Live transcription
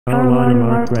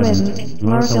Watermark present,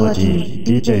 Macella G,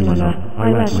 DJ Manu,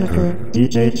 Watchmaker,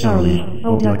 DJ Charly,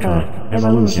 Obuka,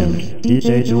 Evolution,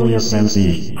 DJ Julius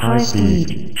M.C, High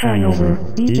Speed, Hangover,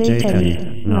 DJ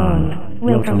Teddy, None.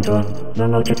 Welcome to the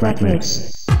multi-track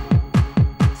mix.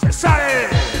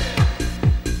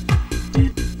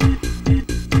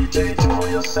 DJ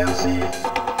Julius MC.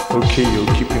 Okay, you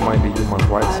keep in mind the human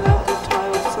rights. I love the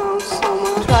title song so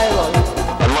much. Trilogy.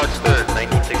 On March 3rd,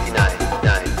 1969,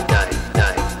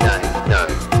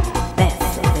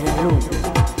 Beso de la luna.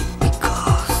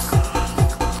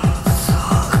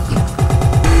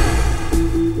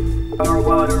 Our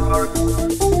Watermark.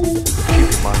 Keep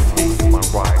in mind the human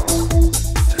rights.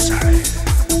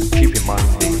 Keep in mind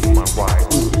the human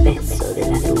rights. Beso de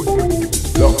la luna.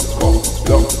 Let's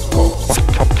go.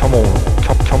 Come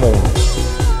on.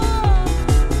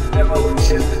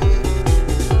 Evolution.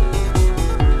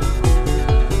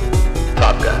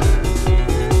 Top Gun.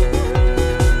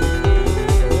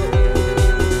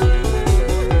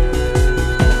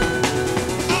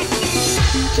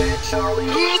 DJ Charly.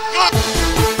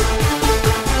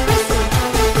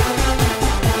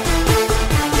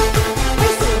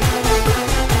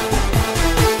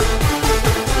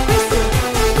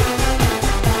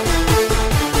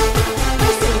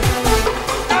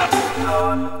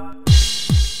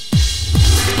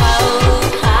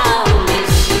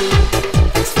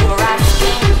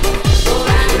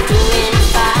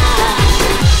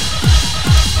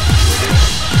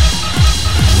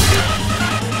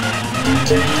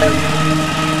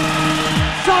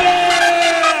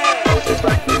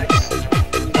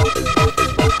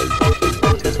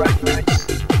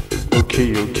 Okay,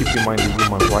 you keep in mind the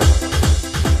human rights.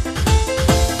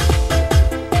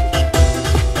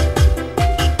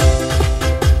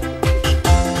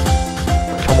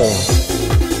 Come on.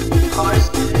 High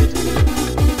speed.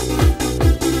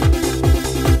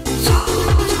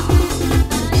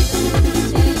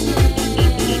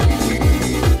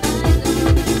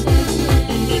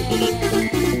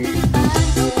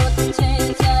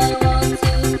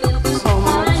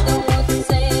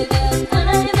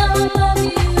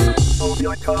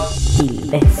 Obuka. Il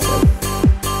beso.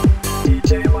 DJ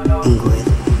Manu.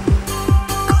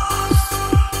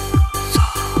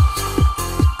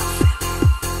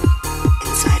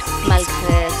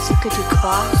 Malgré ce que tu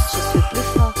crois, je suis plus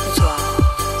fort que toi.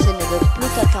 Je ne veux plus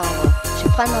t'attendre. Je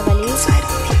prends ma valise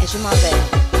et je m'en vais.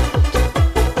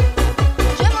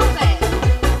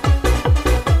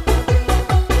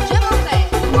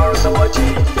 Macella G.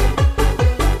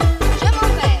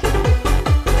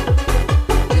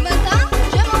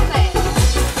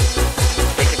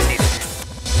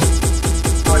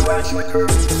 Watchmaker.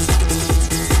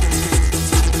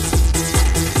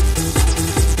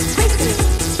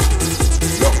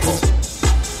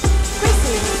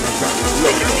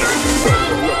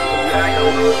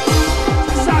 Hangover.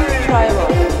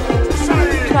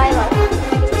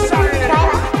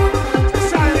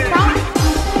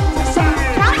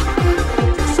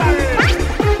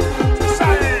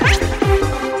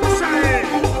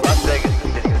 Las Vegas, the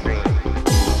city of dreams.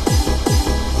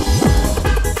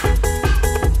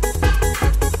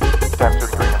 Time to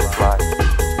dream and fly.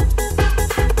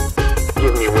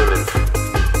 Give me women.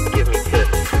 Give me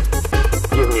tits.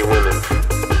 Give me women.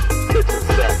 Tits and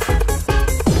sex.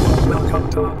 Welcome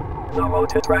to the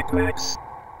multi-track mix.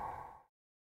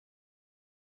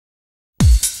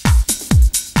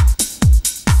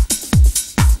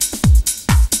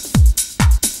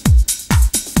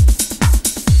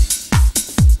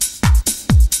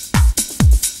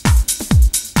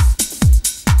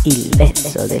 Il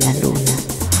beso de la luna.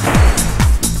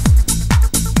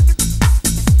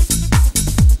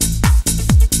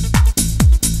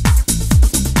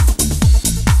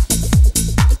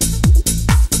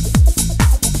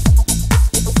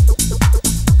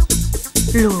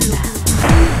 Luna.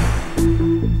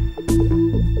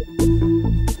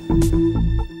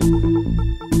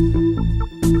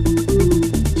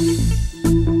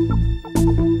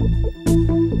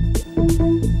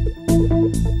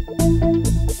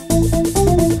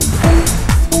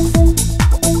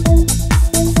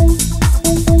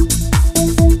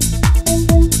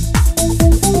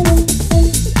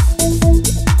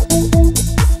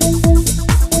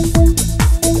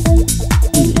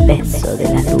 Il beso de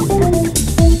la luna.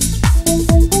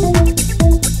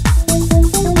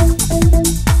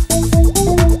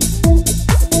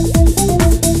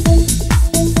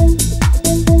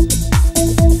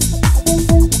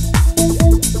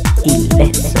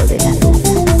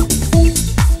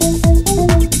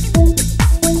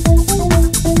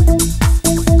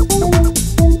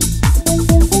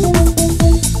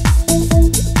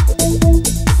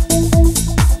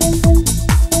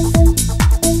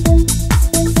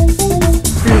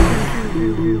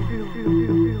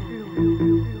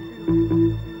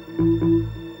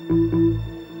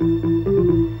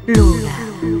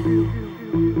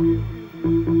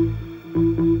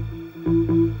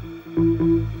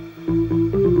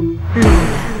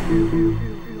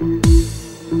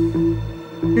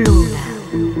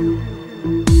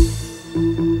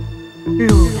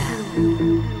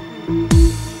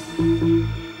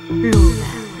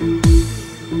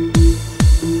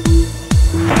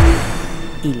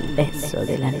 Il beso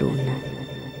de la luna.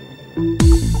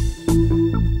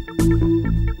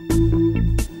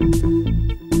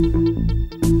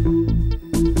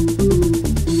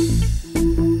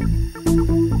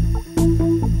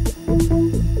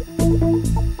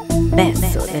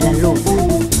 Beso de la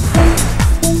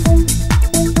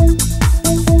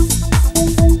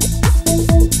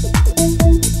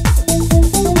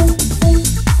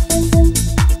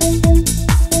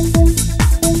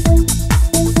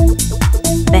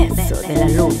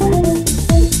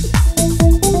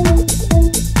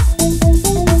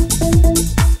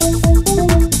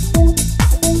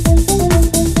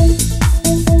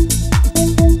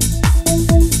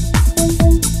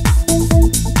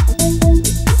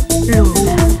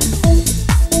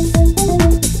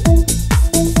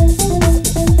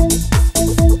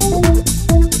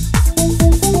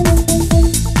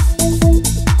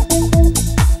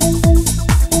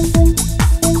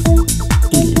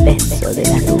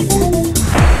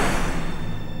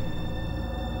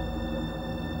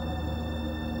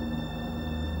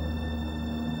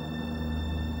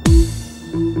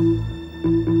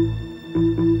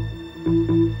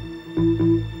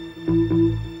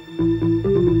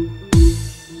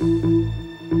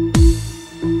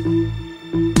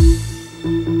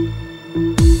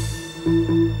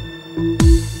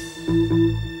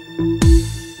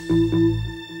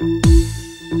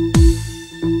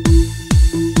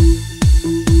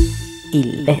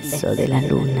Il beso de la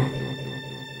luna.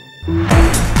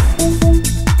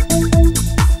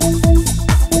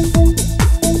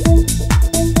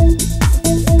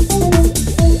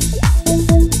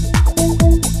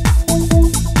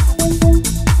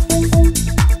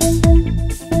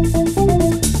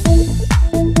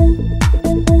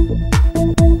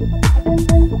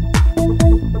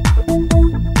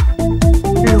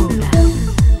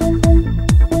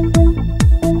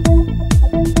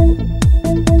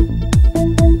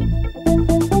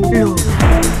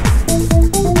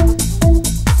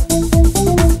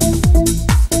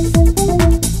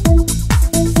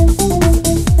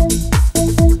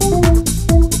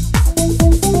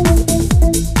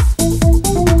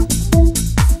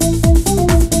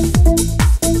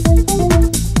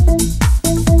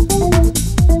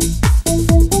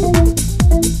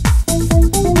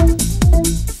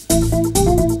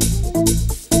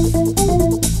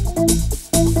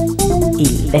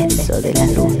 Beso de la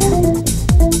luna.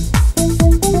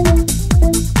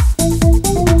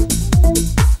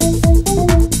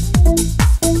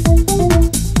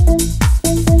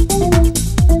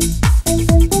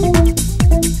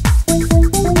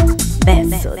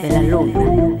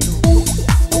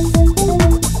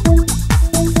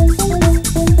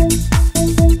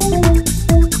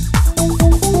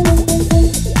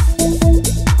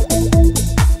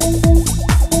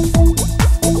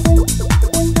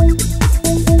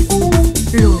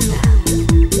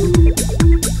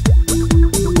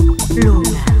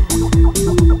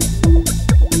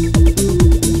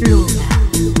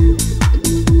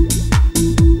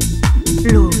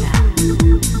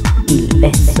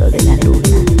 Beso de la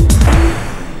luna.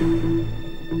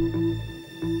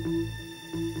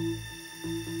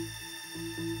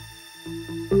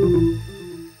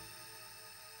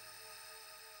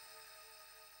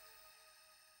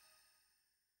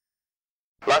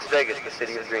 Las Vegas, the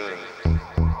city of dreams.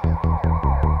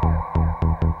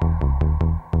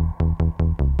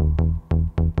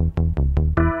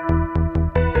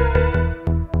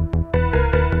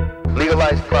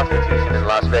 Legalized prostitution in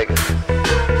Las Vegas.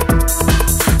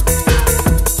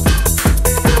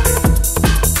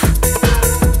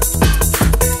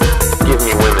 Give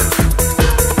me women.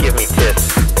 Give me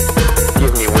tits.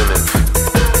 Give me women.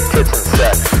 Tits and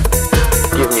sex.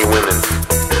 Give me women.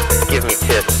 Give me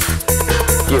tits.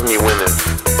 Give me women,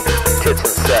 tits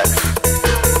and sex.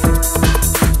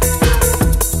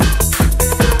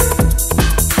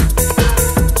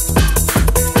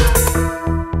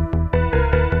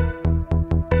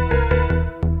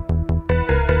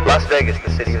 Las Vegas,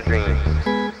 the city of dreams.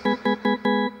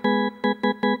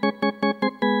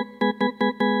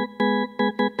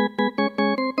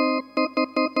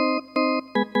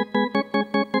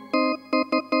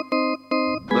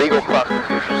 Legal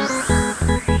prostitution.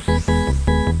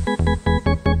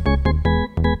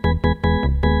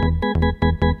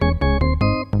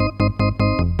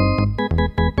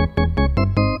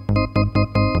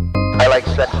 I like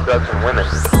sex, drugs, and women.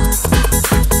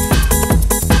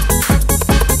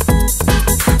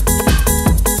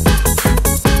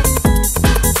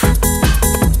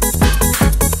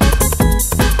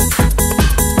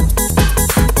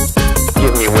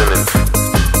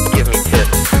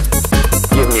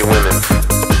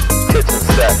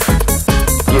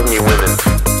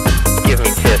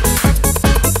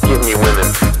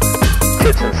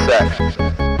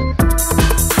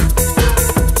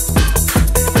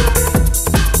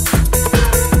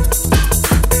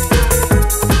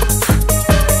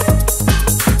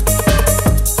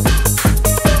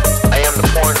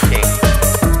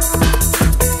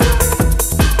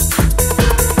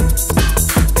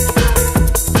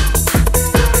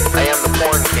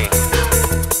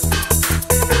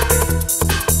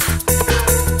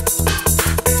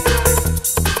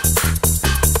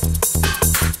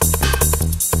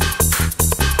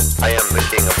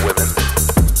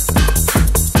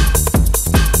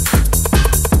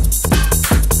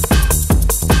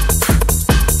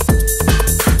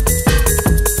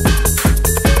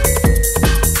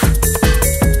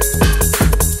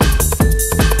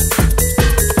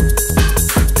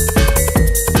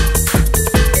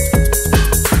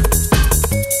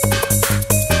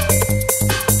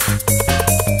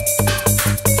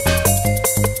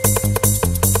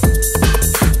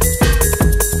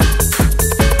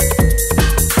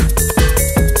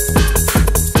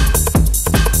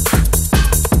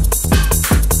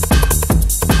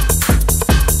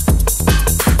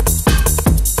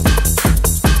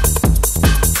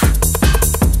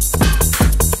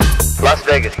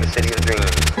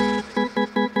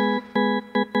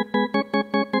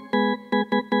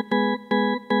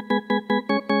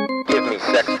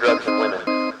 sex, drugs, and women.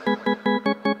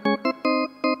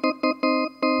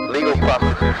 Legal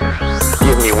prostitution.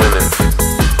 Give me women.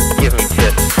 Give me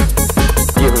tits.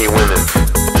 Give me women.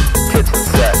 Tits and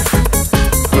sex.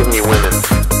 Give me women.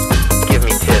 Give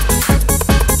me tits.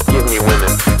 Give me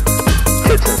women.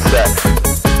 Tits and sex.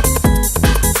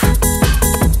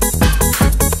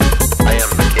 I am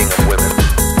the king of women.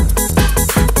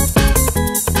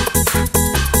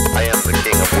 I am the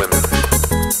king of women.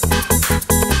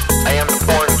 I am the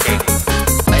porn king.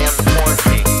 I am the porn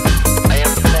king. I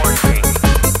am the porn king.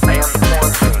 I am the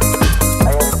porn king.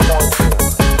 I am the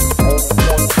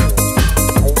porn king.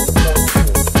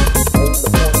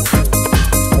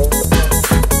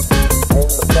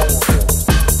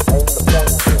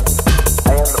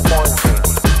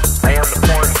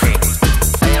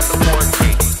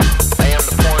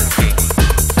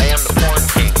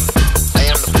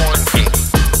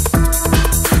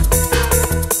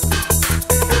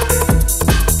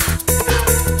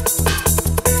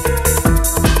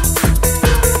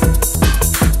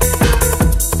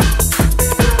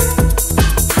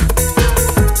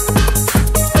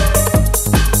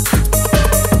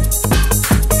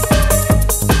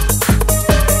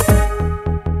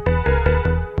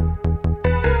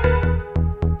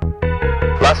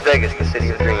 Las Vegas, the city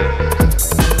of dreams.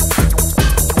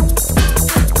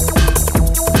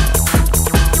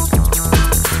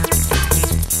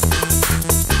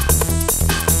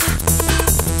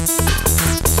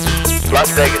 Las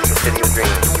Vegas, the city of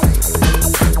dreams.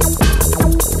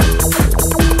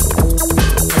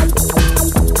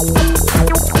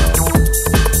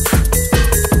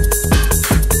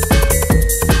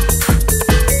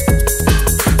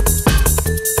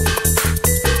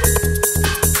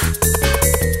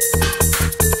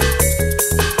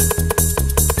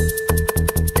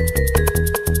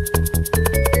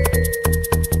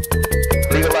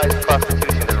 Legalized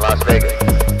prostitution in Las Vegas.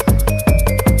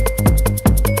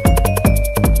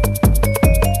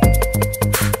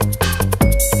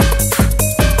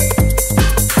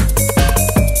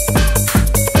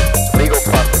 Legal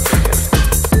prostitution.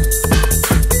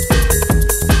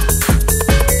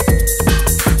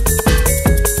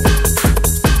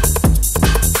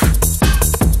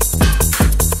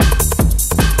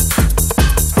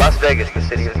 Las Vegas, the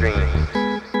city of dreams.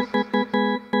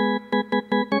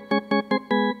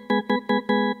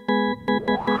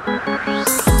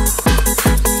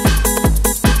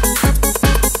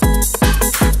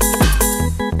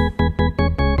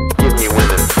 Give me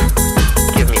women.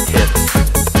 Give me tits.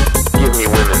 Give me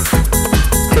women.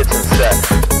 Tits and sex.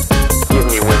 Give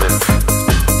me women.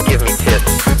 Give me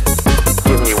tits.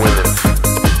 Give me women.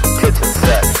 Tits and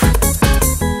sex.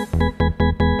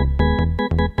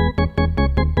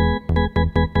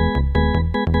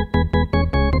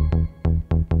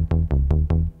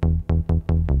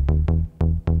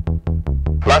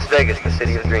 Las Vegas, the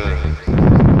city of dreams.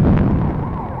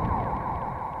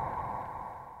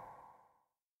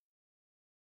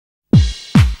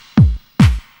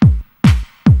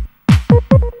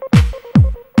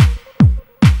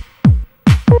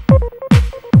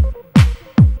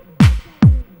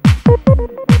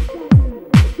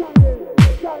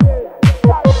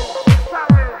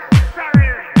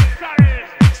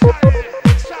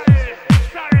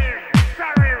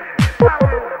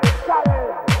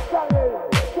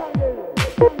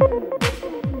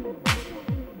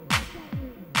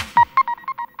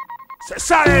 ¡Se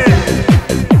sale!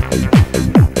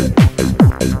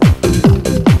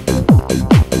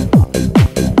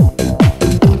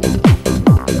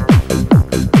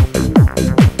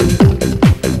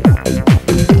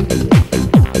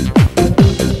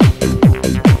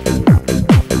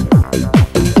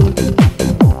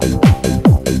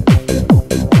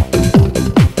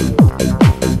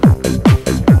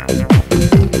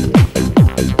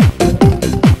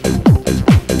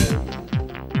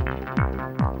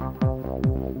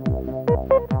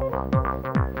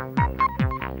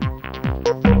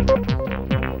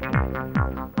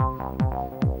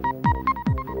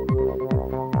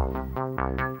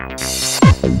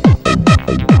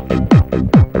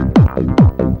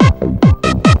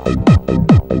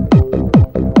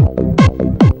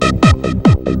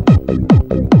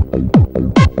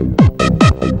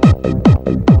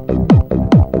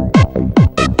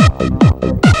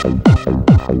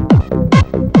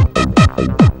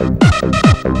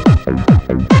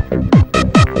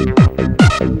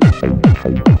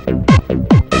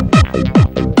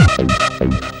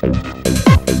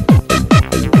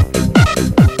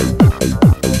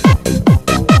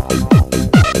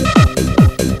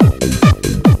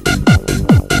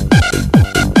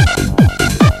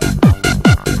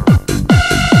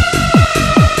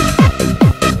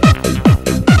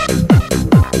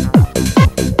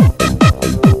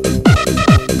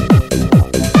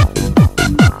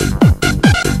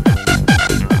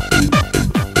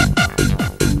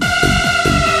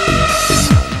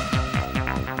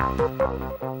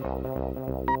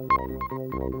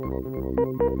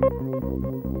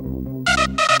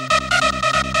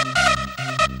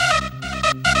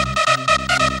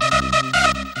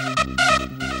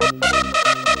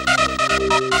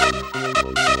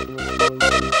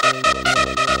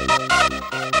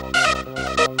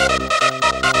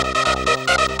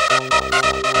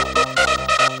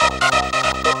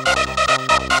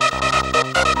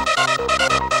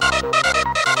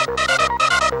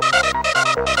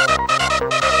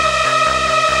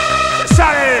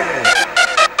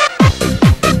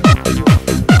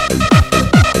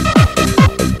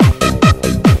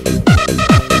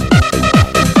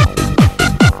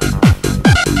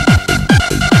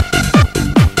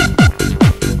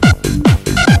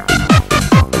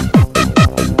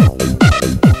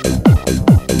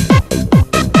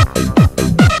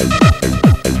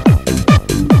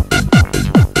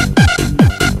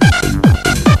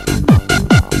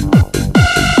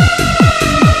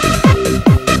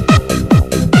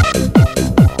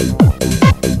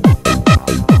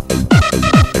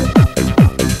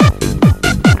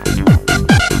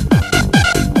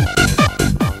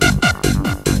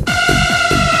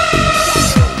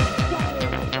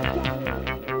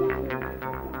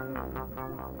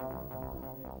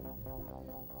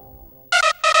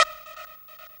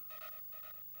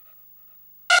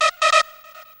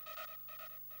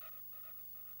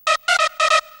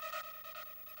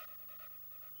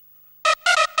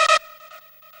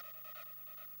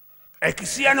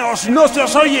 ¡Cristianos, no se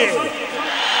os oye!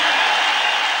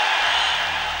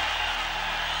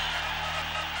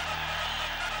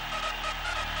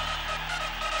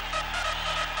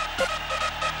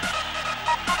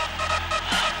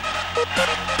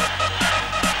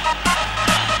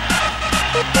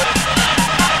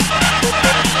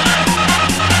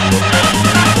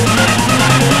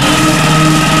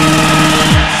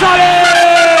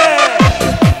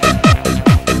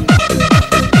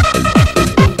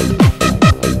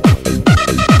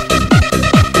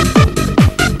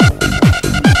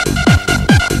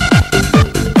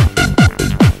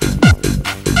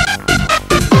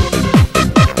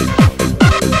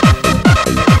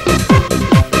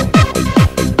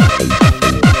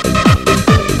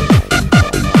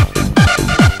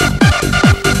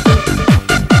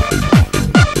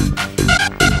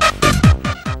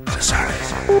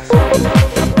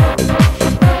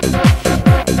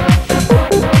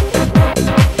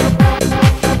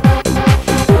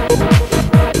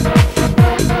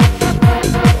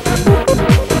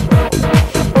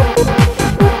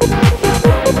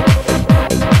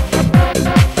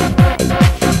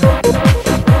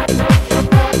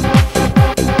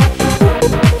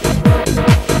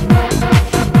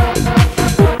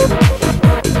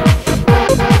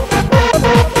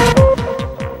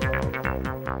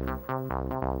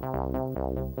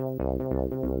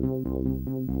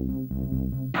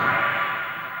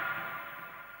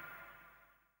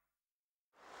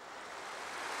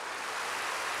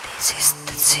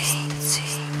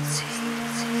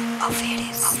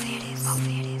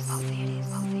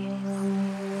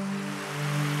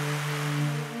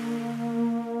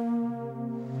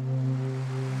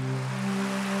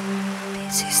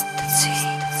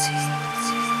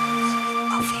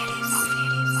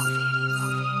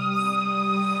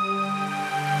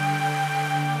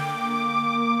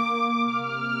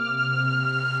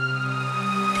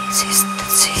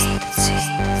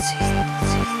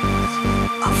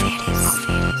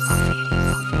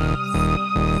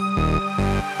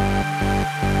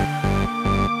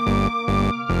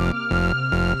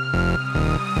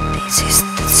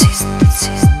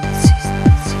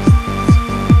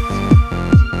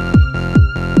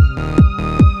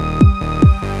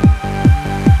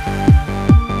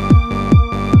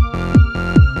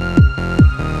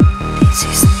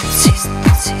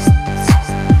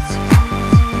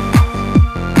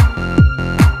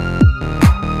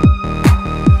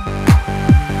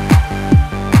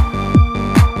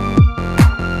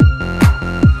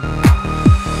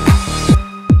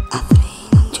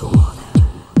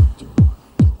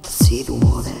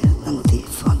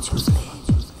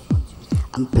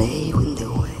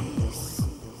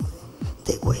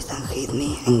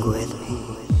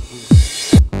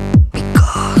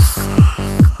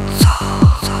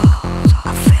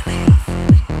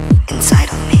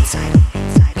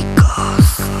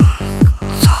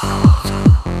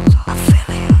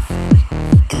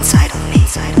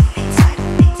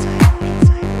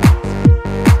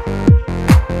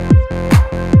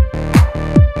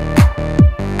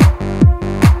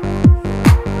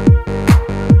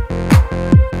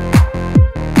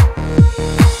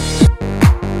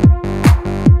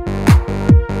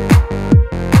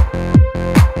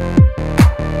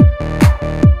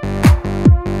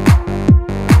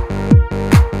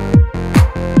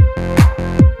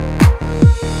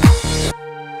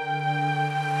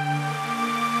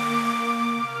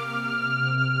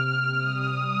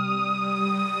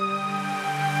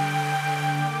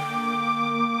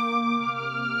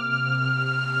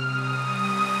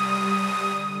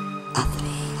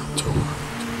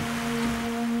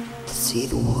 see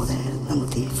the water and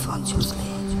live consciously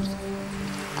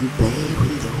and play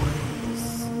with the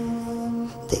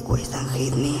waves that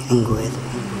hit me and greet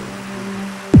me.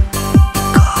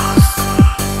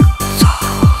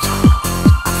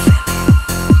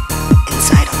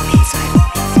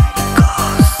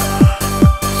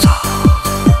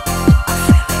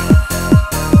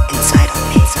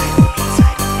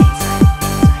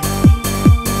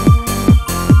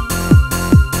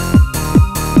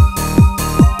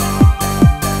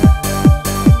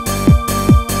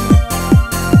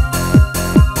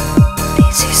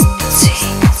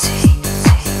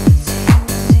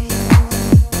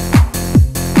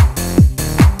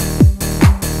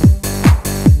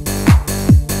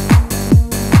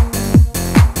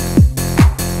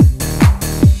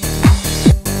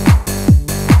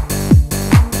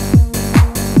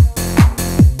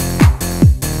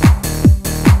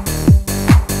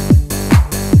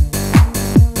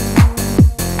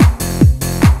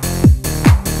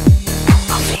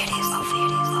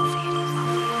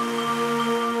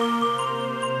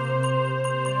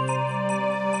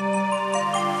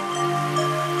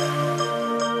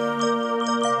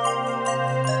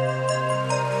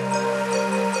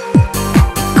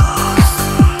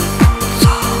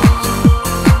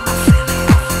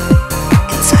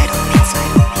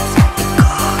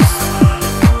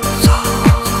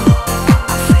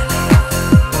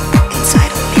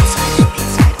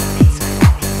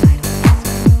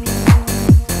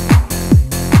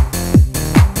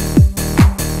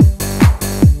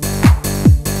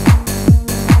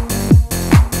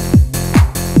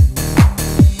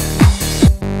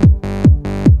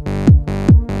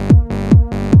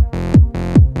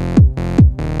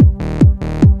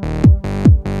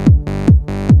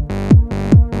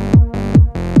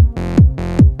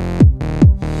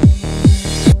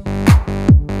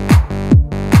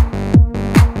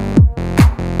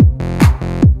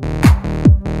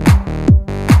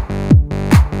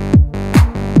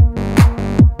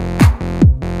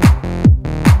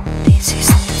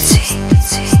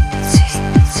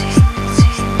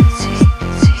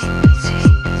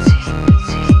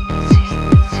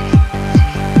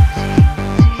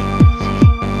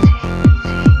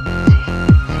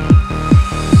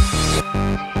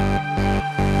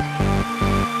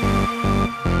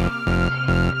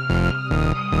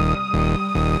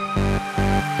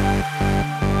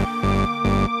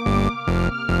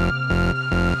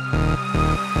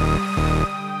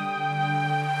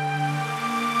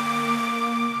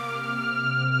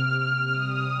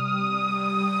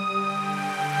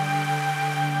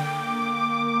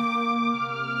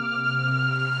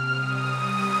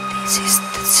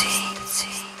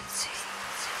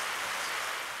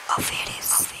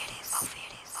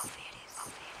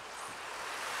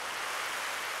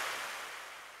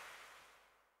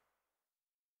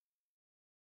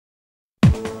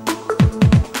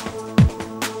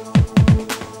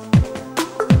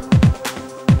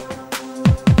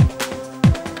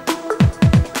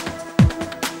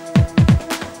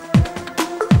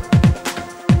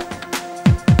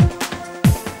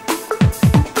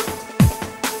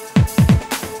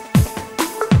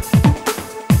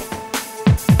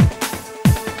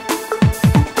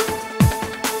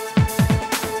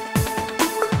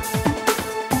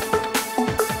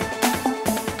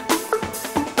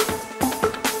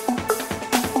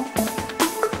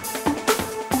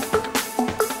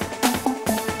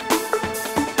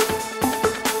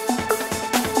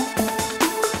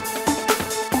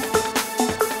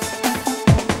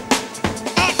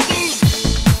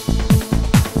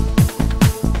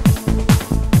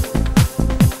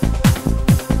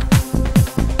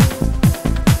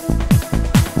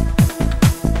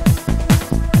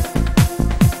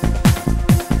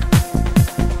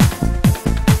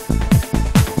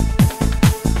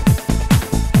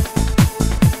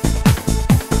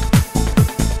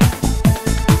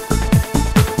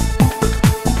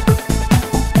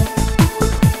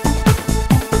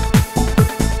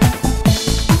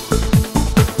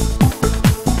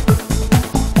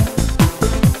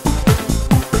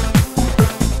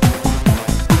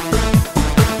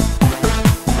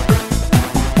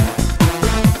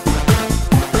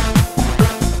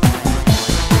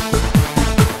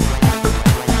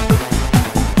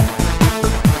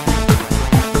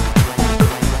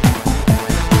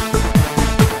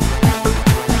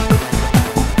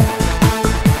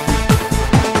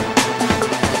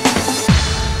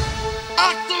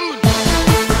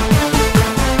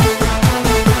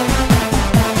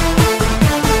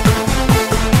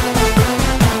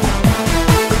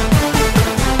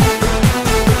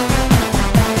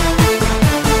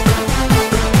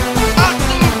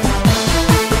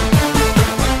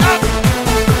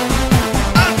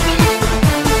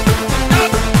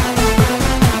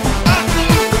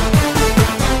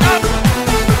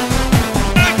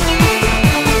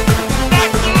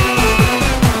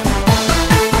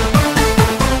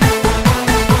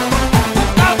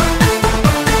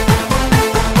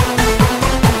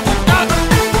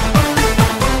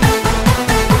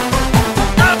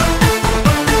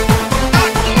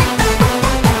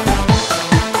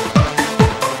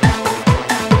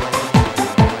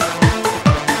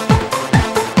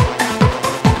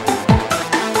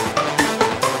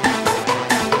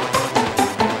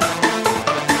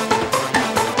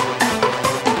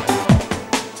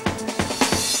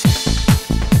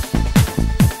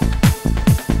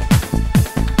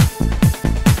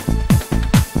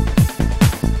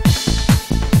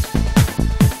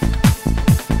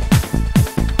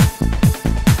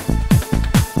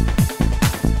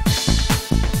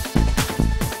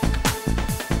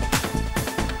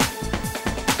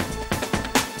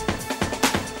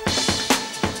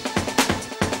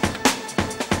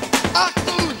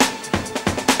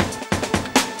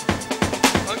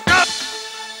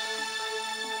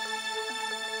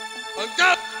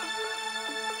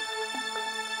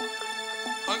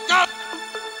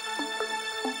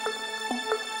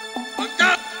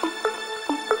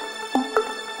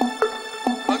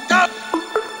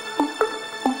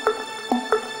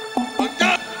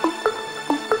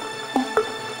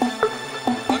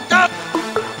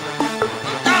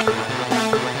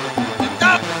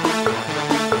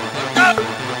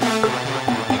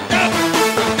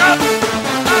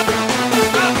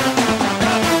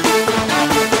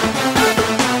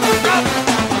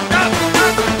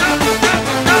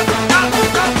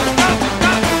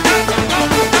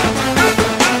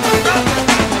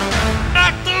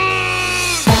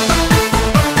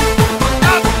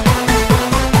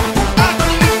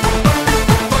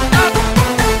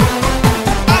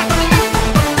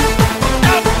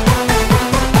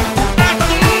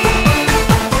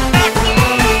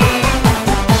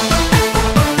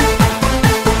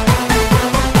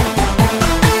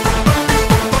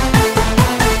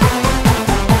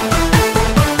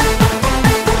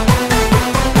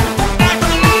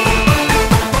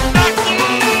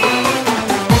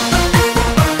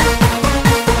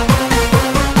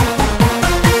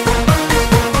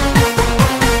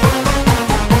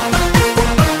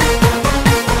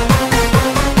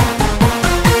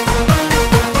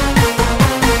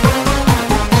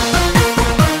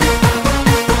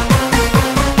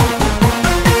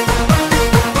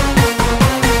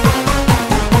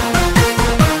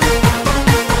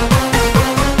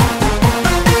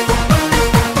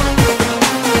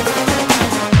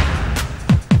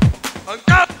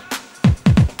 I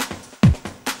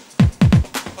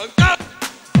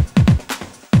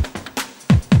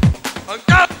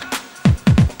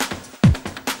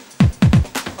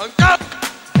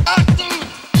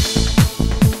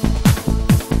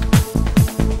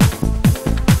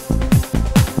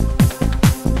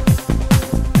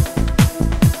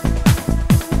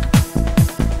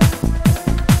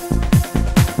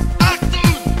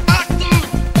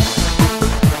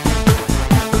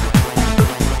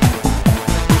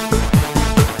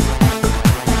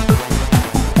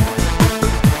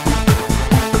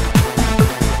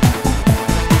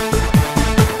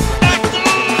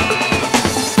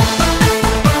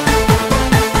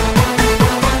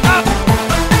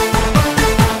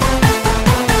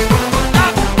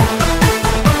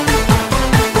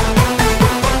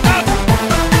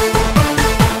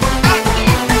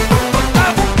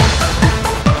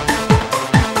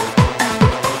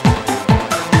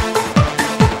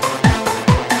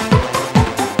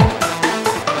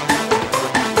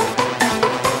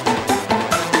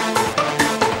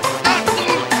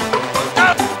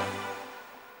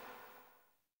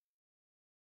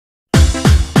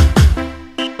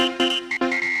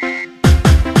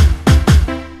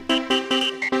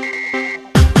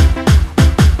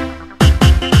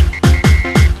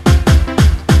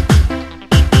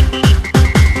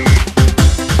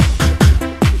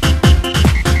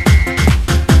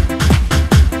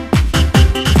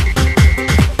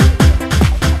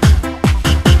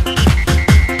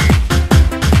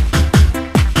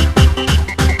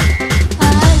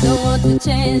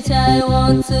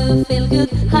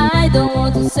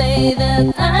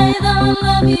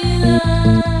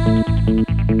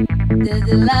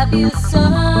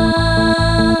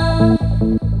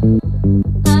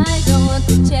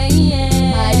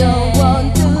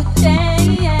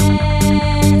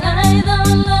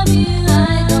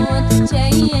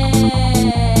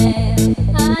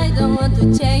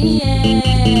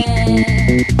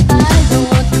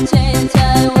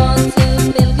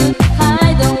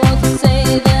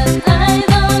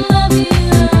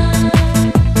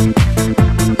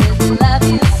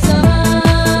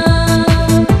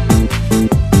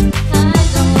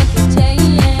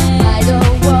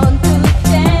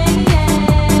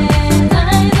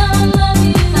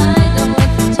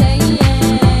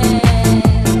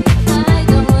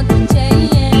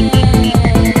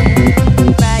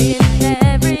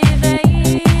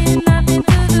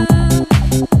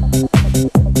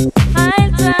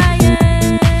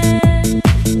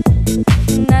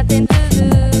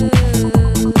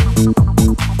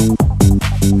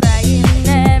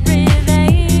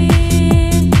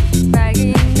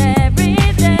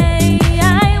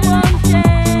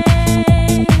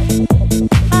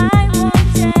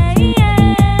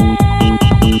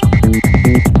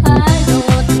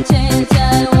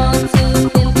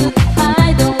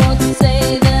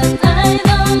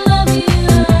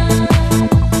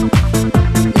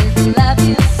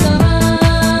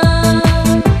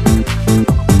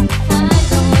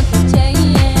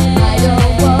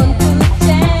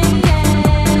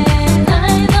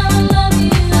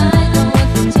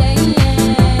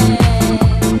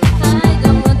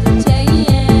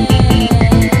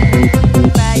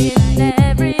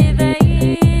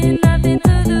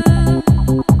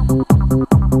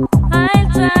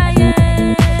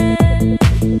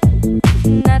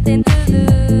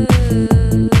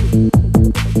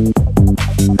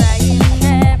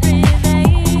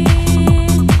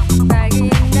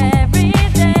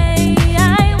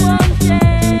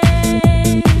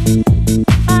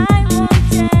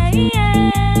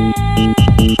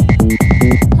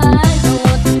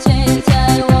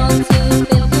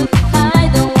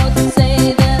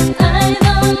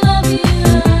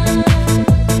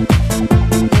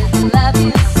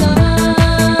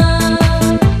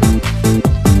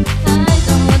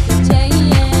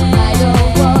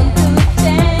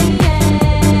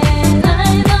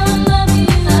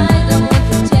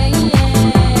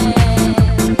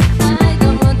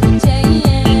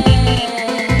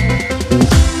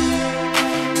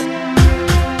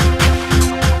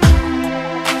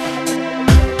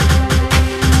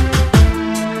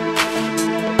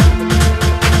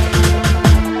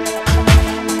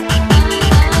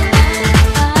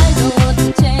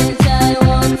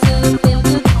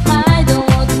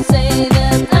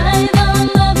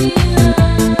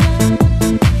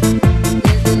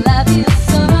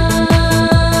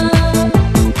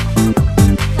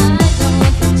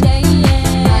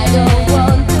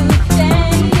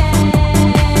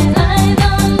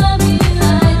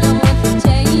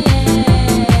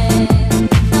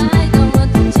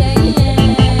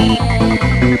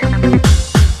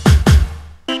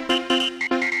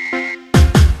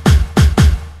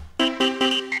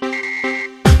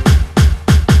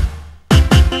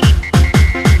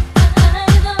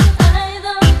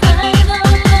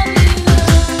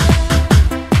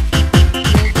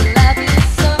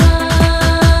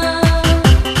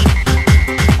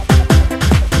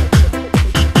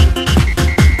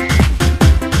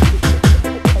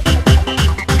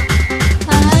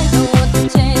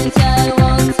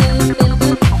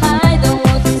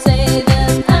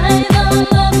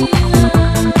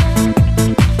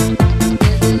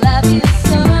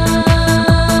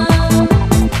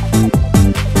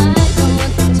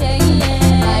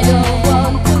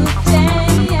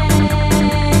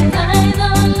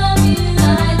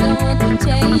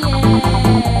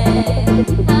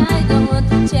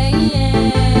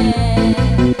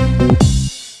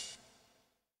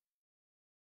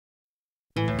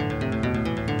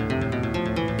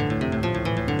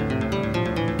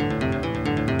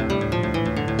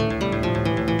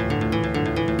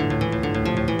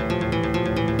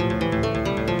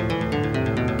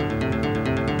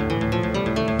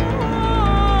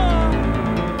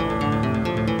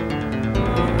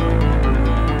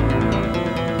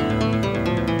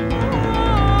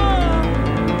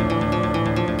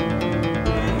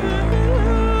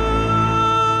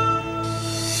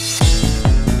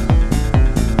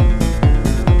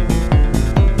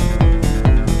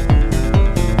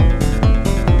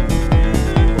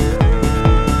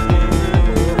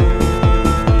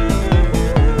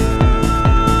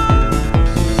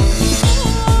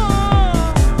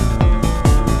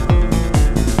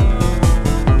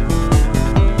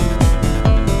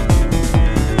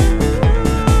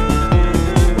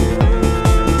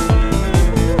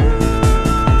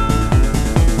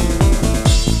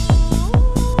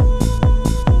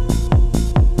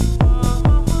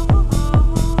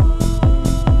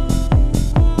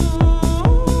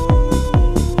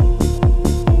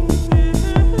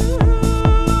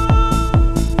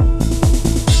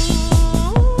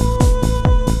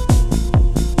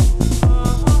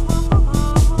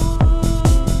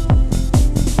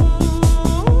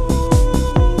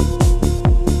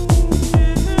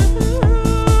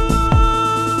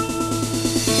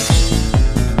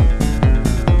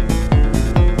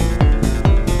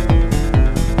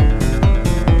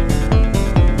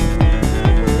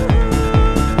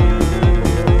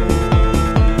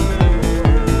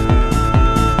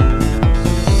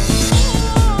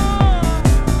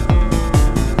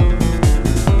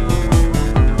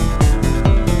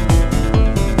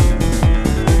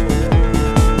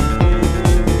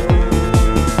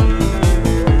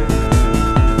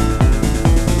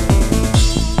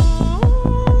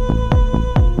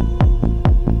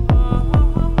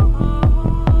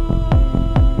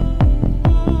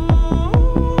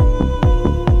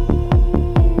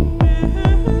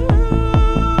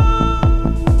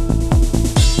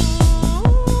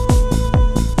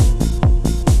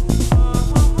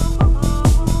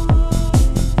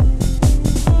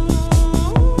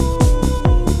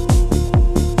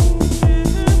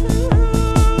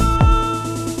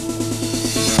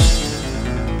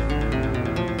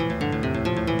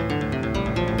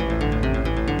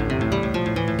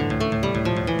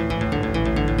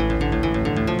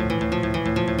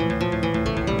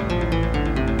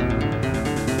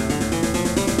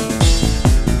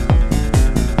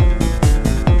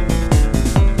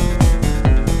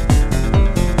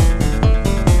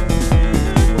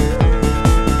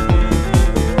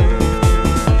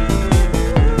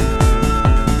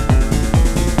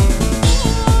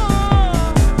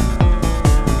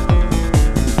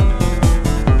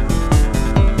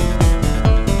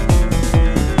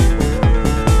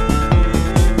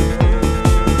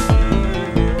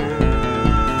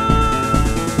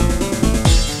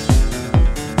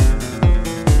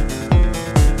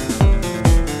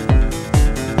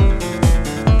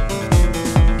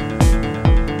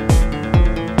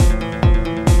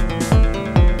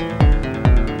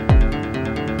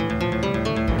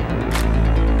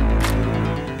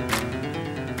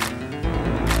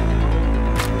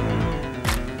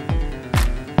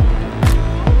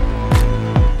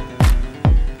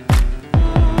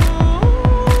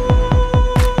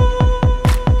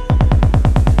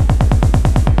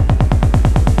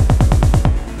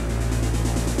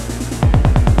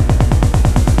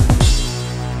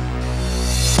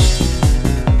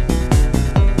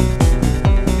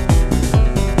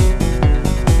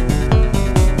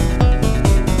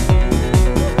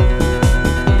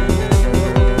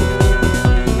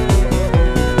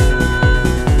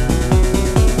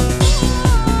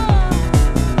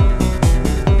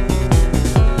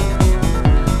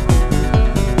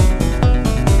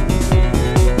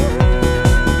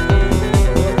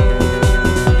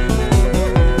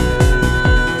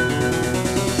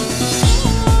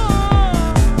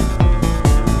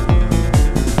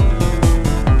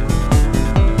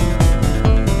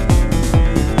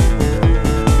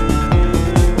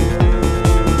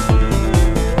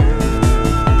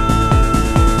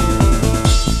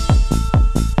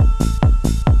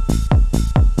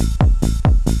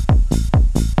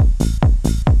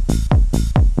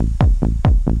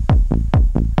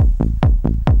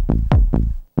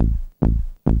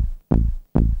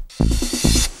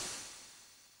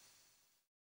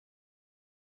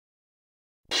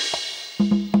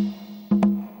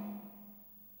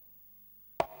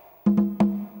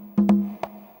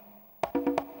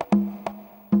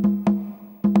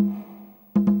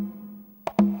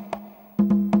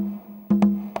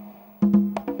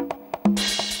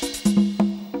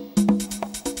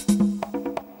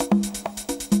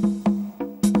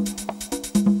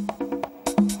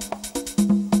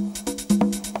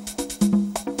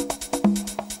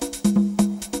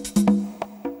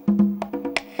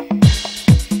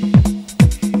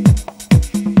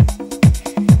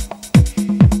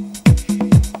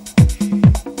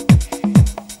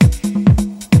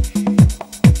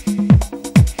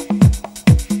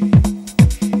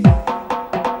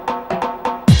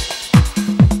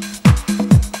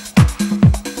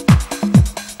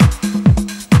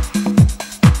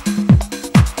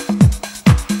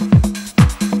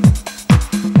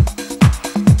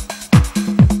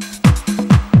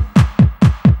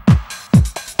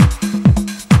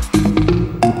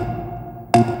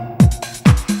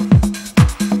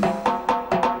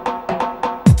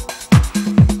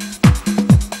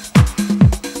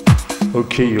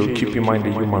Okay, yo, keep in mind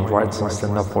the human rights and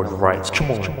stand up for the rights.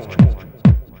 Come on.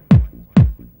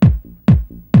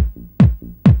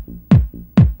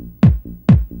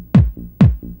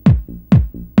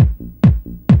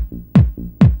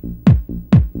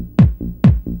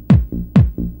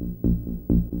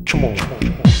 Come on.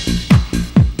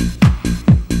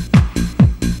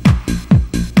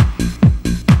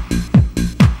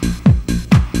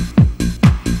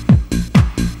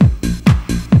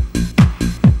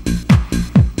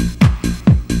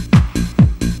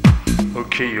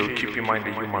 Okay, yo, keep in mind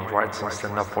the human rights and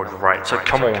stand up for the rights. So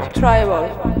come on. Tribal.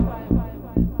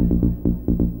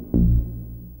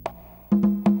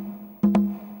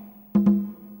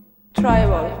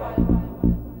 Tribal.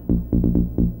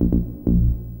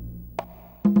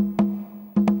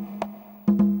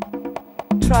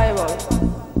 Tribal.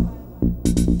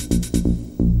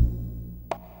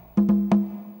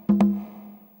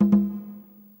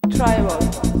 Tribal.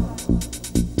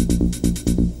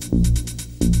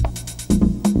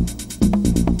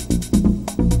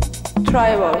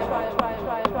 Tribal.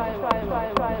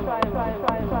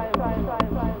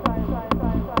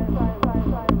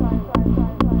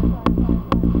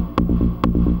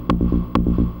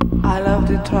 I love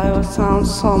the tribal sound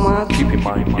so much. Keep in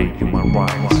mind the human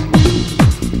rights.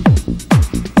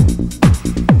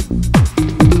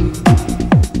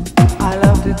 I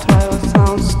love the tribal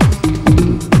sounds.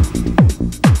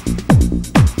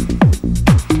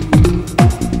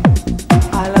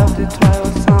 I love the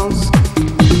tribal sounds.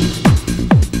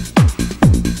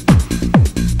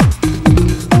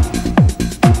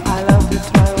 I love the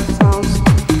tribal sounds.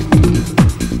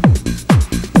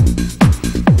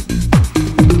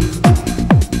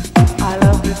 I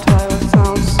love the tribal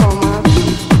sounds so much.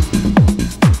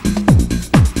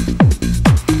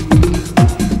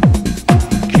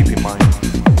 Keep in mind. Keep in mind.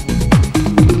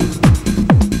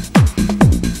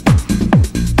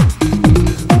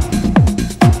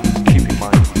 Keep in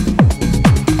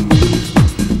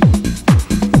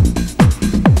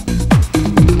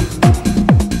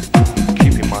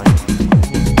mind.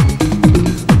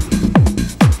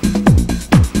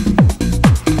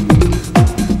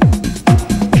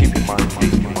 Keep in mind the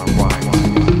human rights.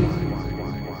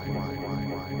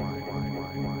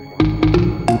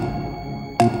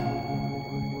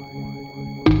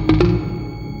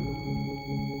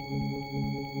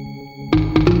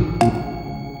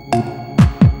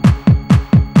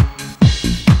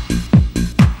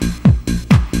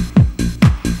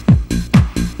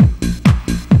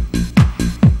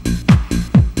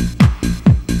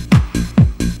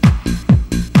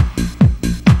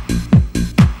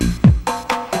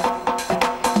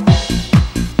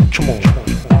 Come on.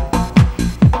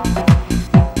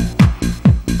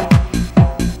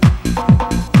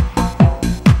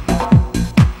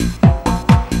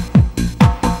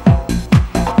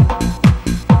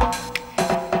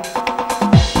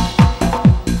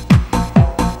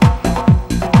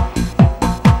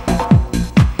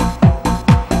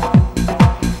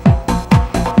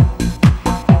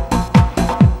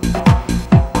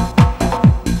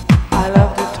 I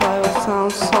love the tribal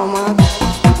sound so much.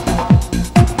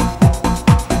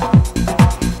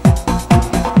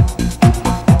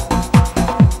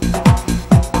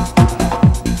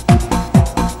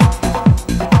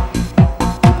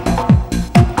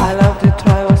 I love the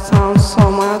tribal sound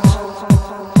so much.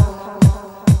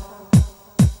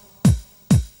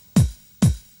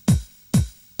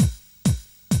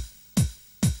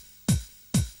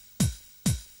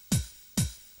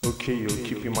 Okay, yo,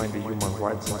 keep in mind the human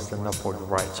rights and stand up for the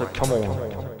rights. So come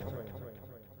on.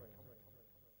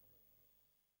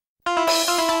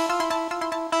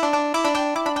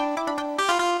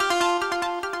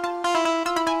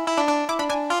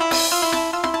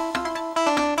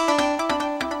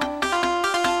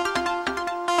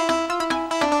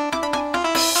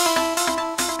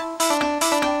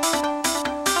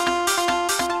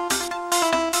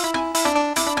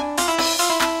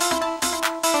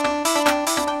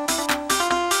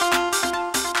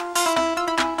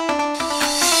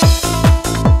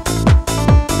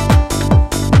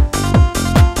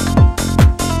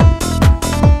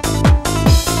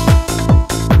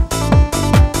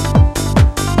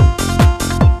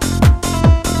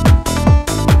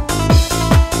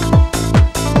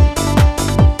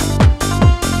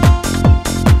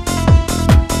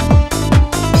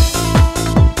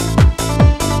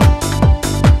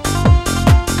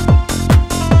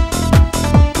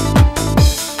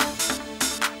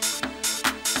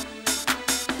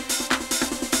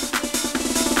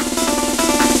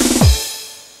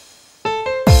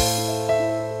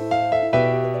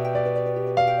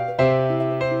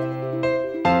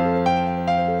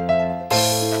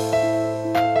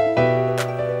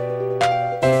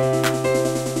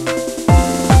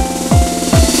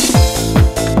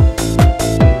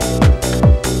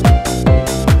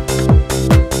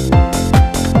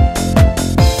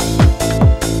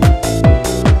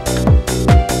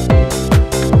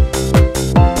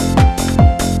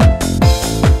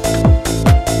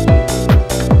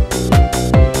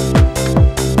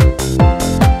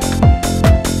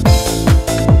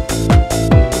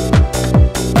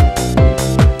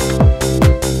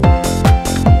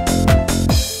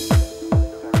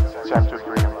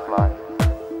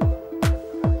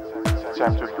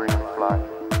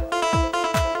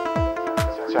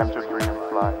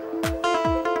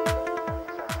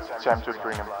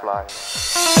 fly.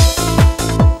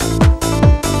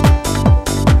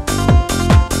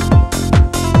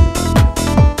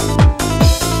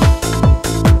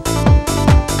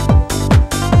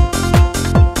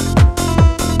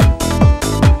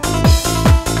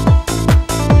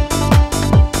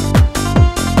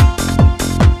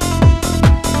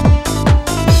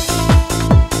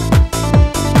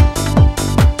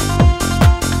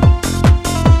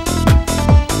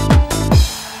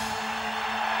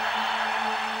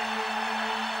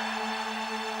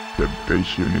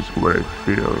 Temptation is what I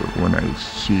feel when I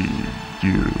see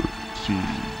you, see you,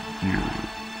 see you,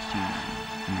 see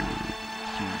you.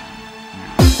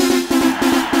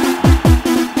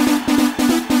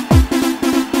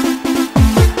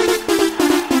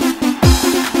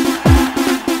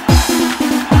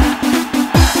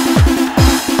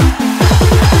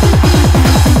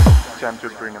 Time to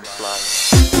bring them fly.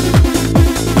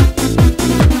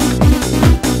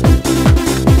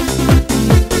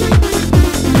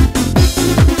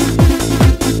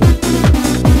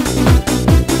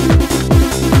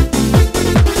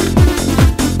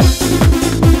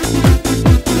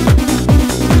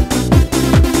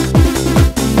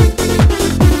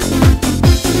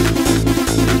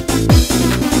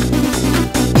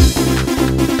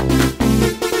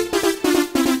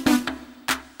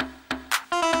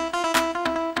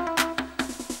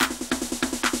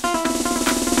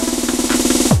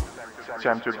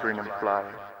 Time to bring them fly.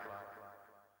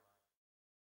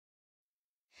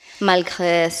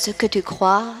 Malgré ce que tu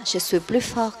crois, je suis plus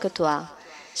fort que toi.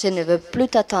 Je ne veux plus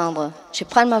t'attendre. Je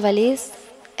prends ma valise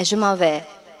et je m'en vais.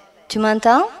 Tu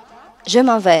m'entends? Je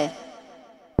m'en vais.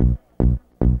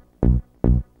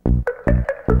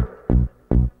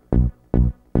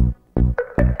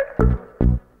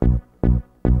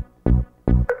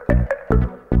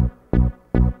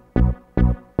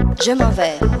 Je m'en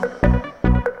vais.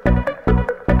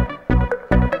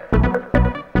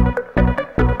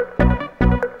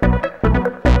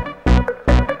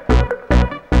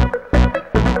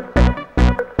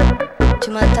 Tu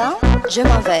m'entends? Je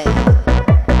m'en vais.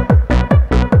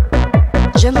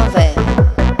 Je m'en vais.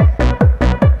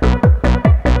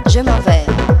 Je m'en vais.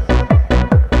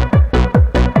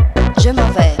 Je m'en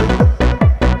vais.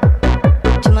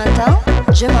 Tu m'entends?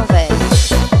 Je m'en vais.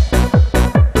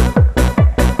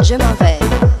 Je m'en vais.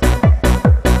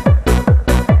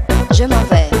 Je m'en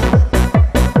vais.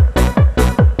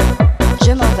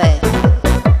 Je m'en vais.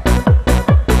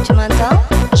 Tu m'entends?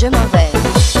 Je m'en vais.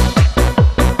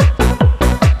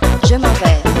 Je m'en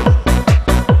vais.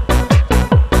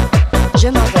 Je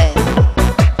m'en vais.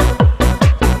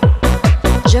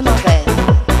 Je m'en vais.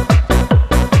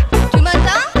 Tu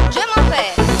m'entends? Je m'en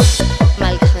vais.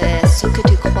 Malgré ce que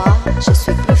tu crois, je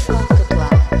suis plus fort que toi.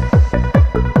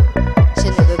 Je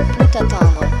ne veux plus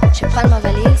t'attendre. Je prends ma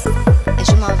valise et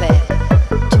je m'en vais.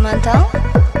 Tu m'entends?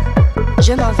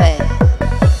 Je m'en vais.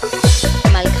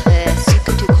 Malgré ce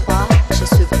que tu crois, je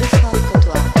suis plus fort que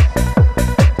toi.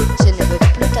 Je ne veux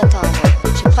plus t'attendre.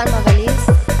 Je prends ma valise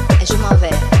et je m'en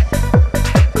vais.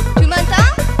 Tu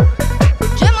m'entends?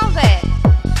 Je m'en vais.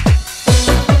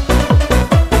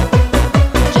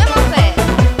 Je m'en vais.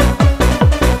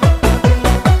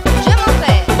 Je m'en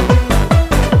vais.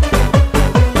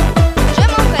 Je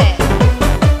m'en vais.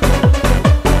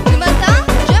 Tu m'entends?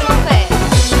 Je m'en vais.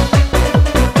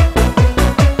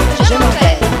 Je m'en vais.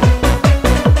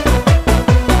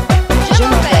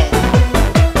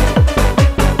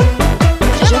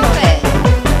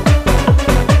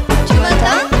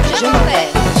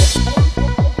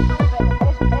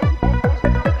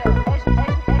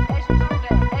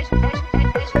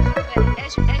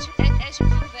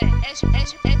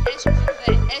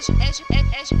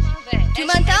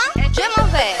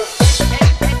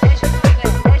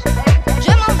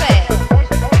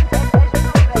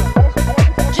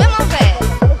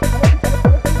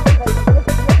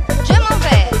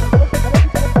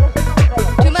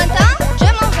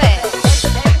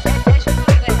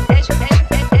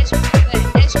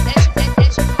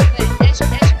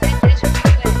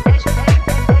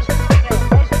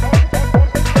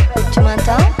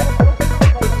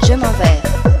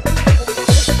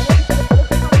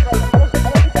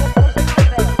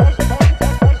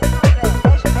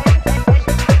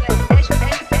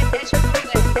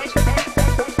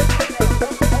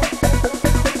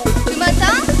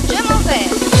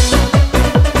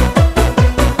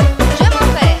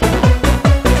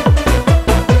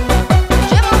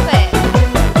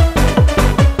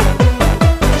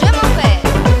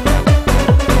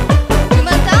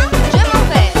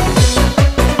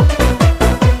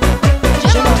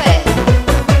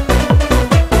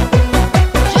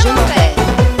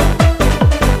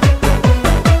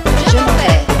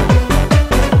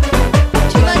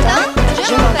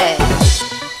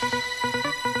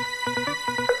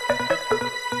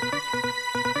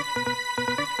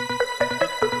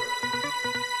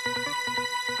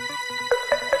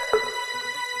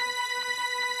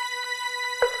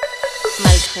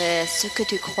 Malgré ce que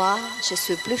tu crois, je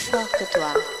suis plus fort que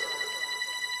toi.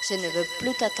 Je ne veux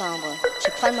plus t'attendre. Je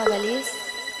prends ma valise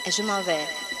et je m'en vais.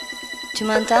 Tu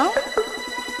m'entends?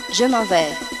 Je m'en vais.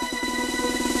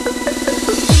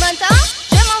 Tu m'entends?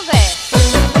 Je m'en vais.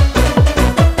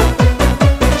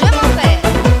 Je m'en vais.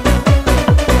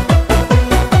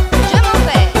 Je m'en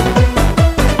vais.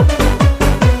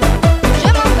 Je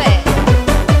m'en vais.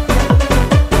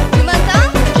 Tu m'entends?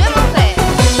 Je m'en vais.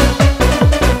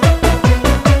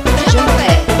 Je m'en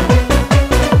vais.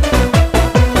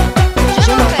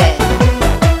 Je m'en vais.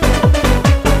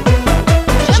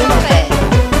 Je m'en vais.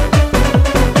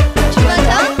 Tu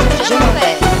m'entends? Je m'en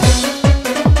vais.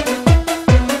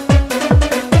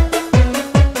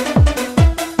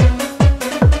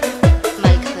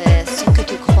 Malgré ce que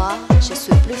tu crois, je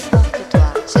suis plus fort que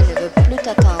toi. Je ne veux plus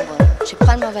t'attendre. Je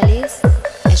prends ma valise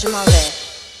et je m'en vais.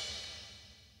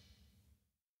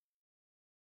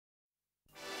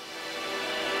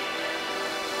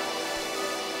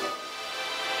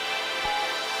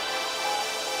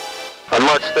 On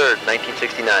March 3rd,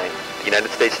 1969, the United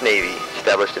States Navy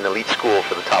established an elite school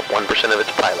for the top 1% of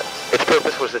its pilots. Its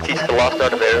purpose was to teach the lost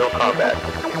art of aerial combat,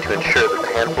 to ensure that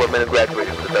the handful of men who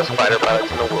graduated were the best fighter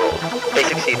pilots in the world. They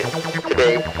succeeded.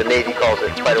 Today, the Navy calls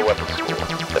it Fighter Weapons School.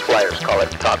 The flyers call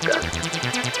it Top Gun.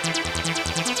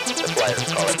 The flyers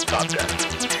call it Top Gun.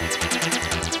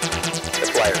 The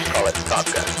flyers call it Top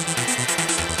Gun. The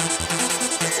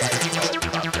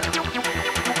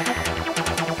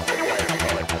flyers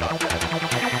call it Top Gun.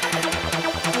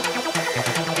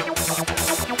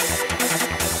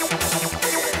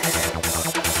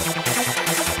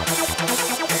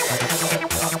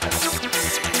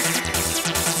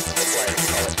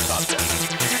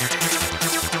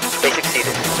 They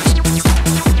succeeded.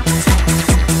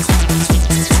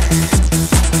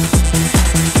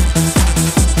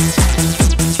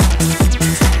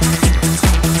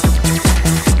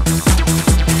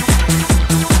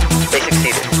 They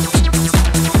succeeded.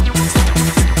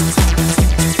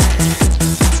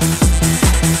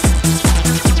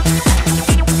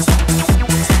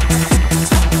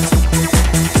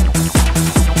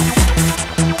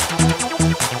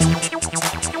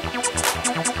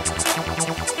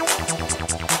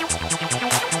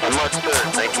 On March 3rd,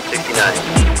 1969.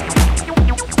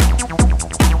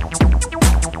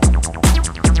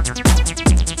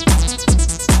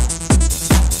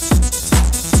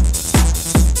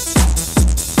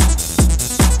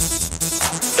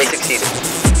 They succeeded.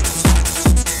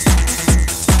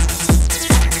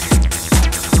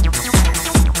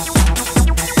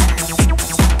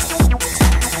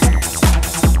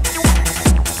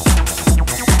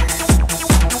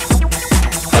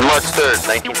 On March 3rd,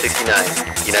 1969,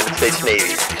 the United States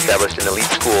Navy established an elite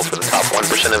school for the top 1%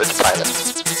 of its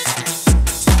pilots.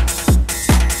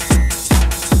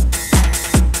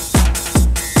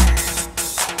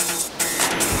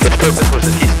 Its purpose was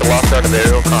to teach the lost art of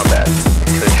aerial combat,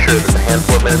 to ensure that the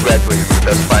handful of men who graduated were the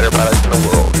best fighter pilots in the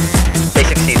world. They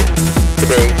succeeded.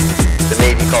 Today, the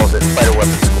Navy calls it Fighter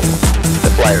Weapons School.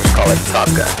 The flyers call it Top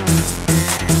Gun.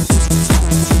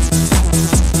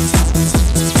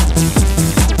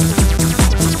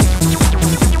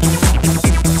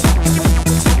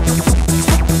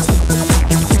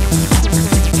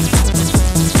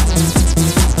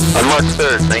 On March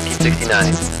 3rd,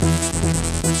 1969.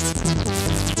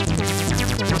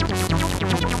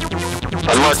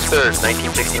 On March 3rd,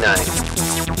 1969.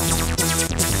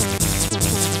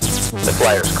 The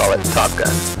flyers call it Top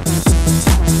Gun.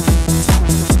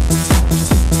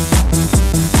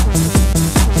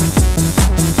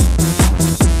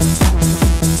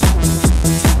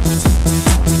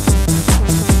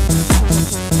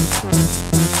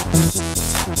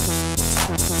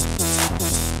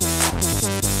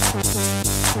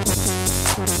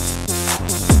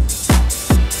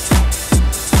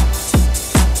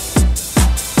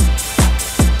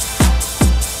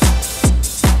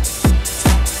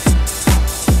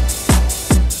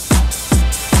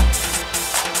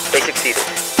 They succeeded.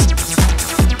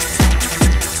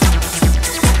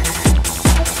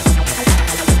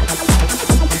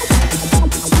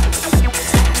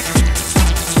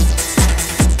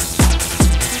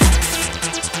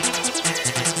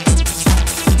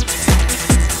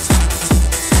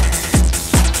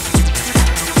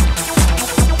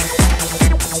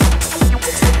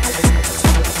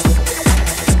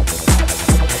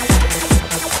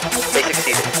 They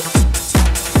succeeded.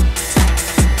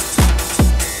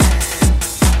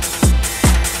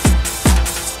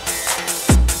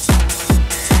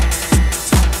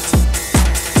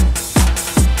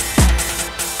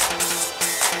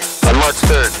 On March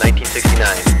 3rd, 1969,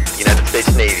 the United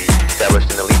States Navy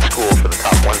established an elite school for the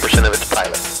top 1% of its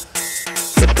pilots.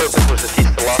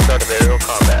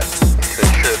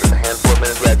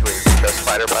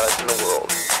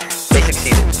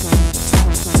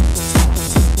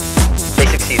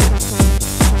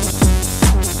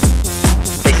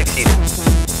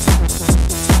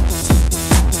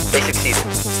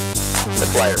 The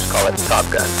flyers call it Top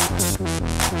Gun.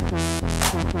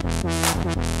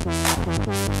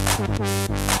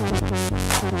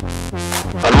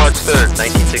 On March 3rd,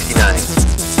 1969.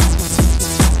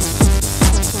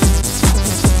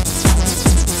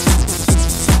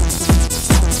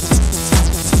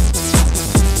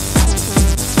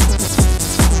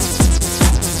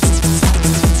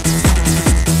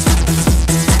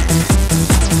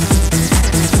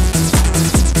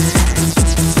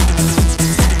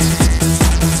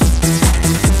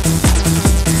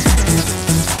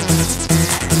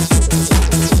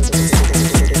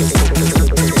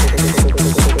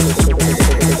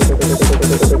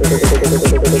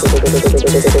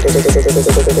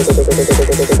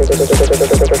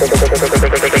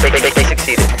 They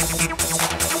succeeded.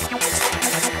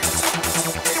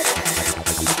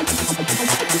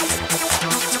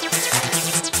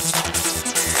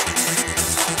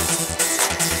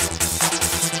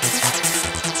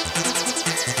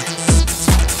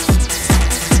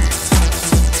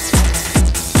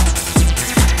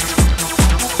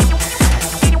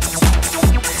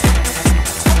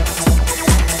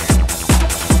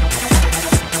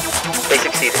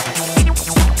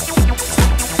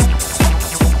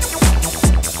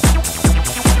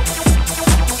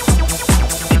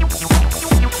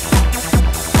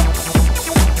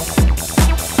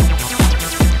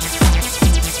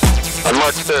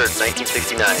 March 3rd,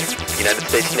 1969, the United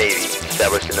States Navy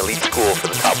established an elite school for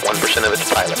the top 1% of its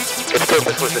pilots. Its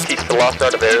purpose was to teach the lost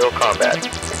art of aerial combat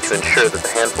and to ensure that the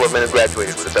handful of men who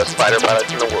graduated were the best fighter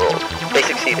pilots in the world. They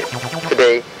succeeded.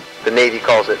 Today, the Navy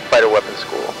calls it Fighter Weapons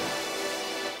School.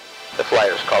 The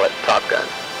flyers call it Top Gun.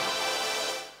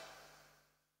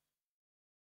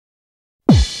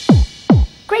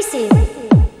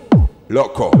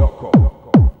 Krazy-Loko.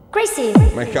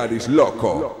 Krazy-Loko. My heart is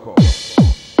loco.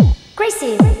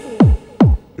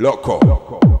 Krazy-Loko.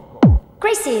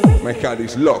 Krazy-Loko. My heart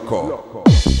is loco.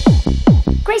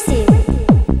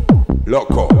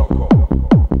 Krazy-Loko.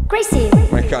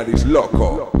 Krazy-Loko. My heart is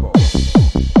loco.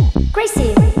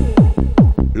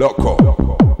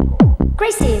 Krazy-Loko.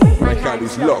 Krazy-Loko. My heart is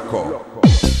loco.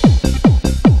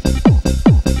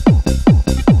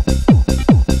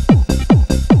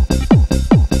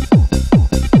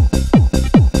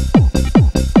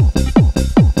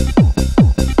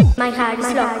 My heart is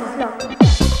loco.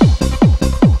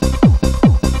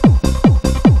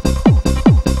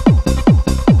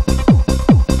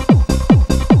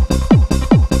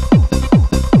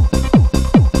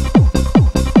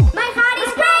 My heart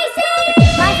is crazy.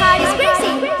 My heart is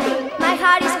crazy. My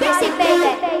heart is crazy,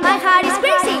 baby. My heart is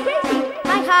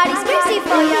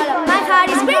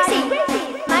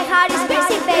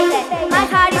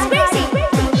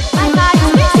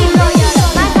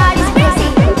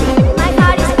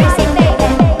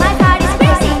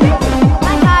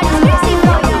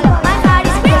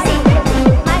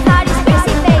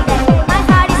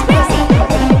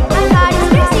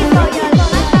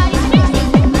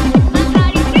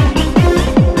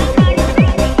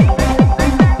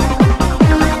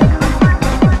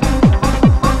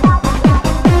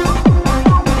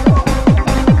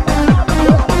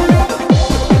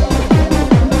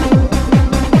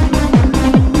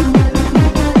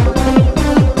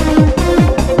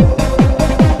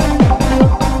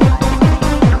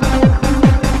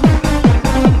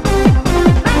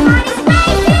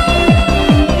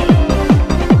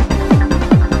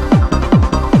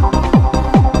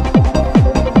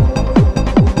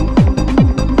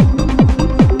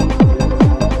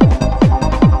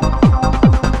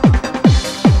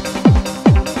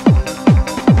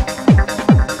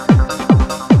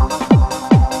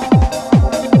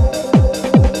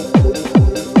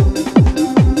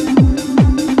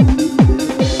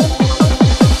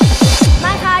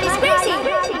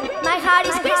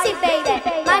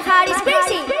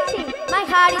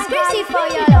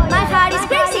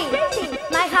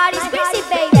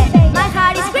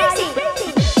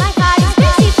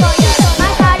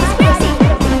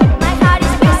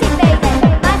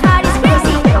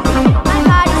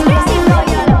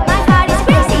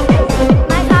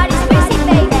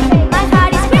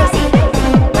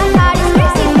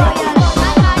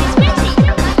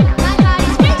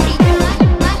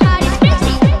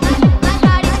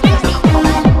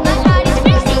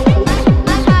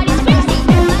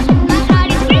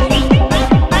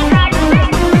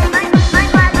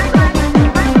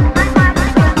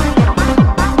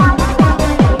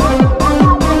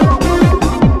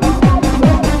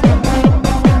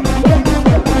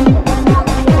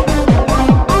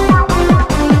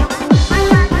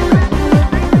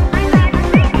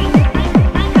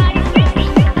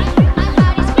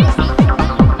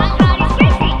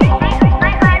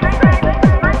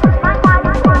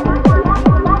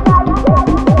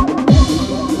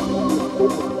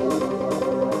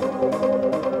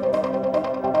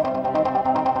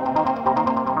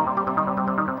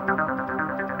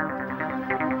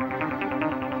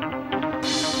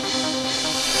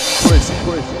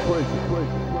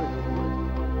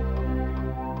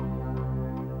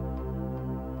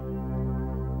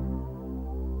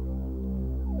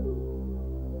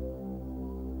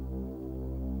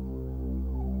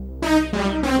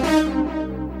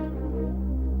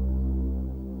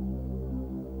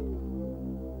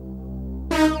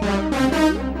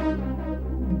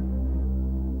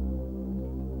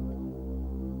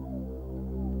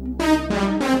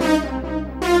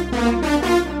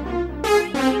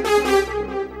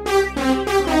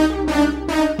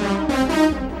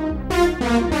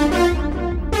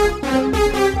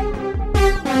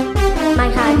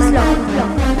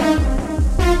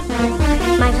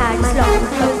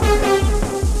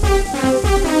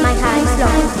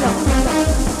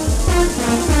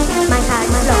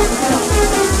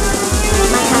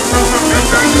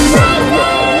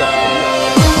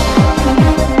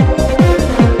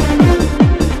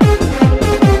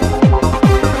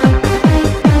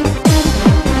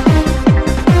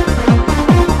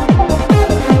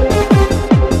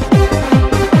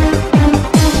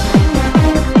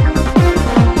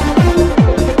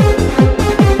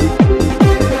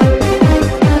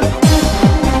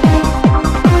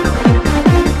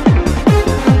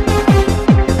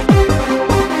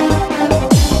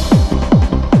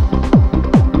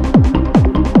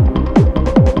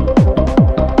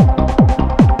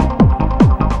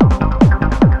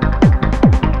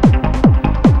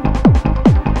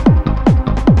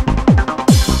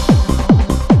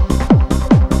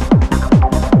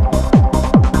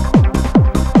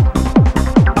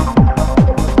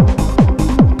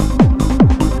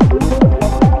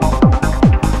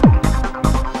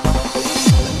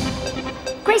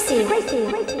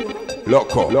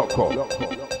Loco.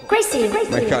 Krazy.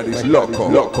 My cat is loco.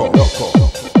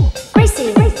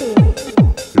 Krazy.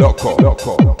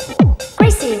 Loco.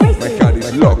 Krazy. My cat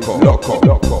is loco.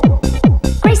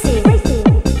 Krazy.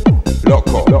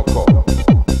 Loco.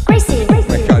 Crazy.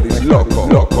 My cat is loco.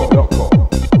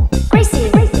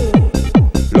 Crazy.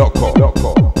 Loco.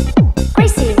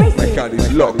 Crazy. My cat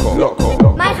is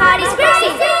loco. My heart is crazy.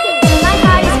 My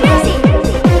heart is crazy.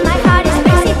 My heart is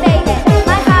crazy, baby.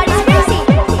 My heart is crazy.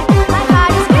 My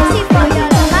heart is crazy for your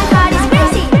love. My heart is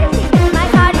crazy. My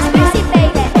heart is crazy,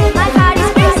 baby. My heart is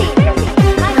crazy.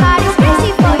 My heart is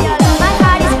crazy for your love. My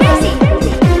heart is crazy.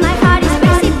 My heart is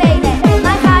crazy, baby.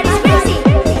 My heart is crazy.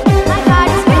 My heart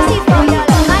is crazy for your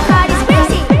love. My heart is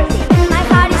crazy. My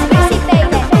heart is crazy,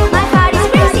 baby. My heart is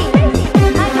crazy.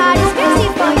 My heart is crazy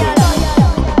for your love.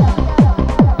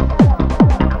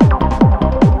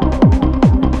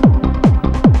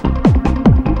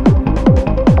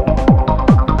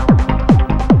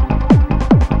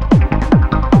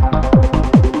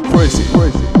 Krazy.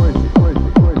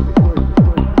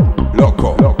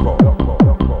 Loco.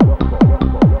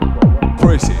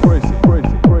 Krazy. Loco.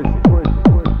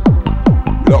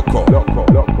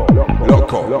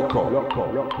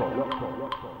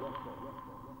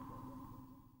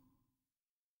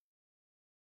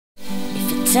 If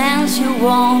it sounds you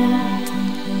want,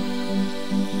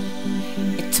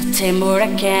 it's a timber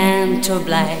I can't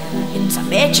oblige. It's a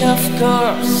bitch, of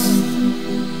course.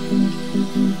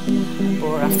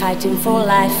 Or I'm fighting for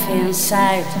life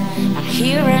inside. I'm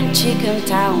here in Chicken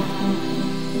Town.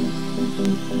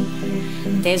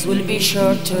 Days will be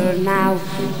shorter now,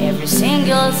 every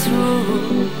single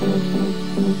through.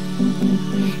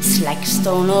 It's like a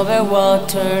stone over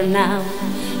water now.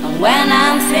 And when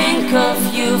I think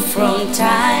of you from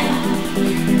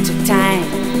time to time,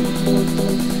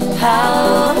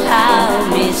 how I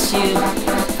miss you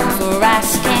for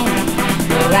asking,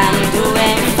 but I'm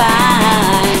doing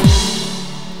fine.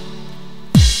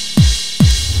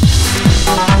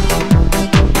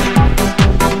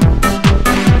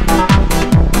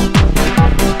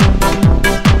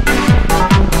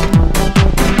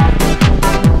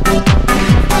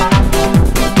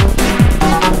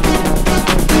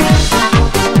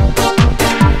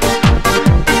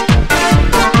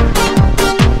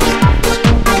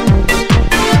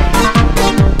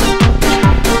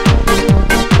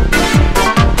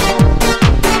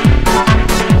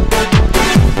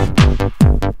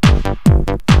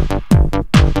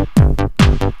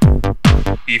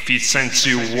 If it sends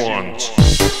you want.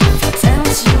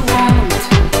 Sounds you want.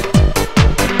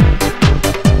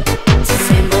 It's a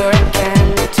symbol I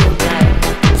can't deny.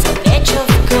 It's a bitch, of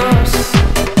course.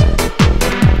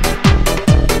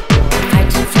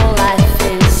 Fighting for life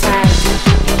inside.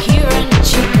 Here in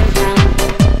Chicken Town.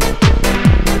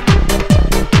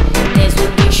 Days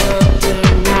will be shorter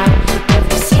now.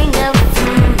 Every single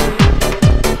through.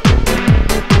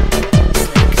 It's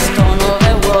like a stone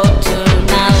over water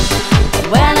now.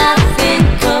 When I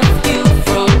think of you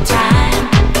from time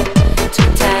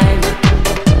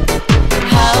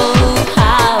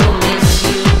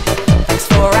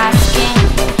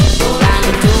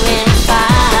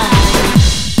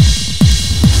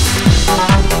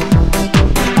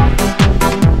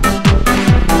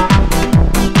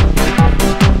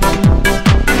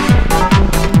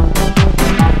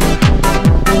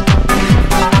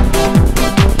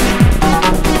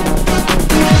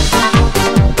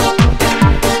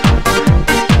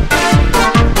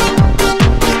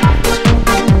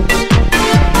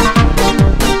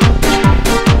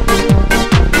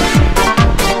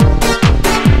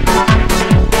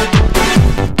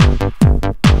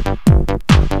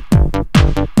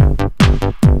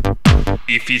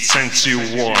 50 cents you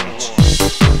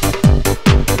want.